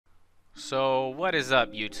So what is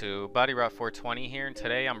up, YouTube? BodyRot420 here, and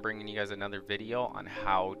today I'm bringing you guys another video on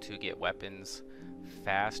how to get weapons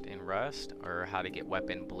fast in Rust, or how to get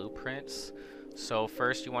weapon blueprints. So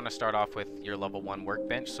first you want to start off with your level 1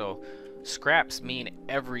 workbench. So scraps mean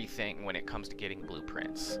everything when it comes to getting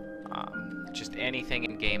blueprints. Just anything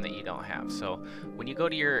in game that you don't have. So when you go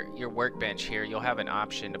to your workbench here, you'll have an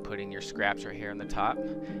option to put in your scraps right here on the top,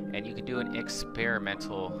 and you can do an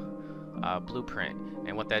experimental blueprint.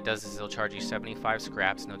 And what that does is it'll charge you 75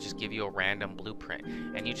 scraps and it'll just give you a random blueprint,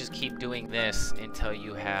 and you just keep doing this until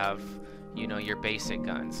you have, you know, your basic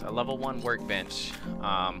guns. A level 1 workbench,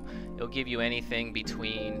 it'll give you anything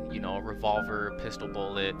between, you know, revolver, pistol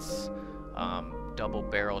bullets, double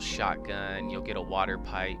barrel shotgun. You'll get a water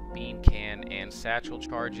pipe, bean can, and satchel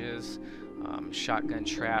charges, shotgun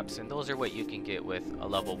traps, and those are what you can get with a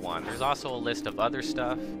level 1. There's also a list of other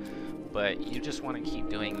stuff, but you just want to keep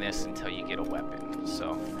doing this until you get a weapon.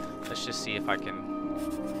 So let's just see if I can,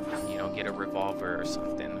 you know, get a revolver or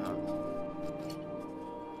something.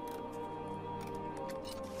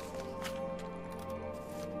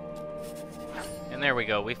 And there we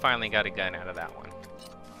go, we finally got a gun out of that one.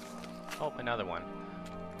 Oh, another one.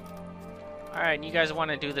 Alright, and you guys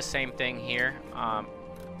want to do the same thing here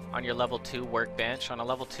on your level 2 workbench. On a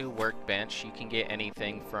level 2 workbench, you can get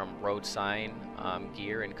anything from road sign,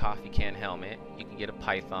 gear, and coffee can helmet. You can get a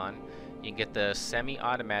python. You can get the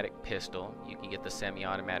semi-automatic pistol. You can get the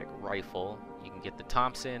semi-automatic rifle. You can get the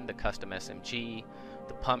Thompson, the custom SMG,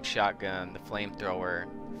 the pump shotgun, the flamethrower,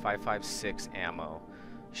 5.56 ammo,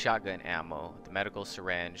 shotgun ammo, the medical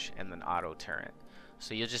syringe, and then auto turret.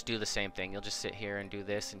 So you'll just do the same thing. You'll just sit here and do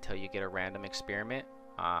this until you get a random experiment.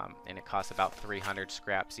 And it costs about 300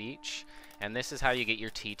 scraps each. And this is how you get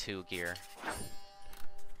your T2 gear.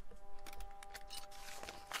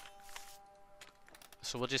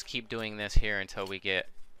 So we'll just keep doing this here until we get,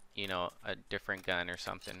 you know, a different gun or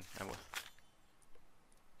something.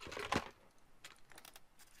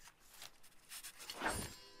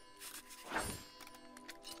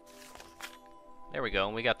 There we go,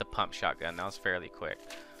 and we got the pump shotgun. That was fairly quick.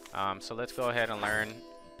 So let's go ahead and learn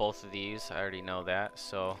both of these. I already know that.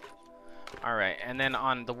 So alright, and then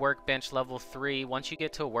on the workbench level 3, once you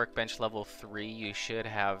get to a workbench level 3, you should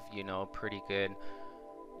have, you know, pretty good,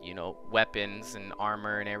 you know, weapons and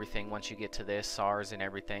armor and everything once you get to this, SARS and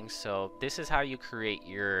everything. So this is how you create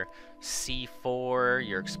your C4,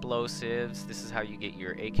 your explosives. This is how you get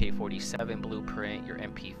your AK-47 blueprint, your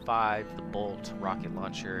MP5, the bolt, rocket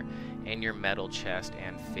launcher, and your metal chest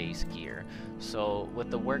and face gear. So with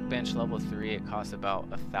the workbench level 3, it costs about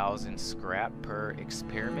 1,000 scrap per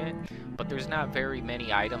experiment, but there's not very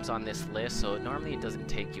many items on this list, so normally it doesn't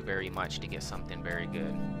take you very much to get something very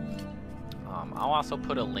good. I'll also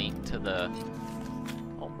put a link to the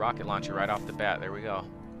rocket launcher right off the bat. There we go.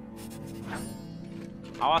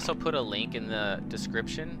 I'll also put a link in the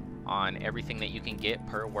description on everything that you can get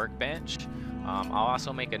per workbench. I'll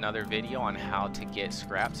also make another video on how to get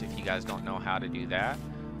scraps if you guys don't know how to do that.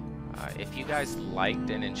 If you guys liked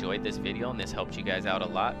and enjoyed this video and this helped you guys out a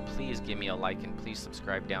lot, please give me a like and please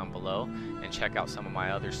subscribe down below and check out some of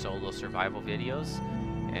my other solo survival videos.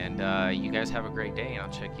 And you guys have a great day, and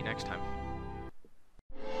I'll check you next time.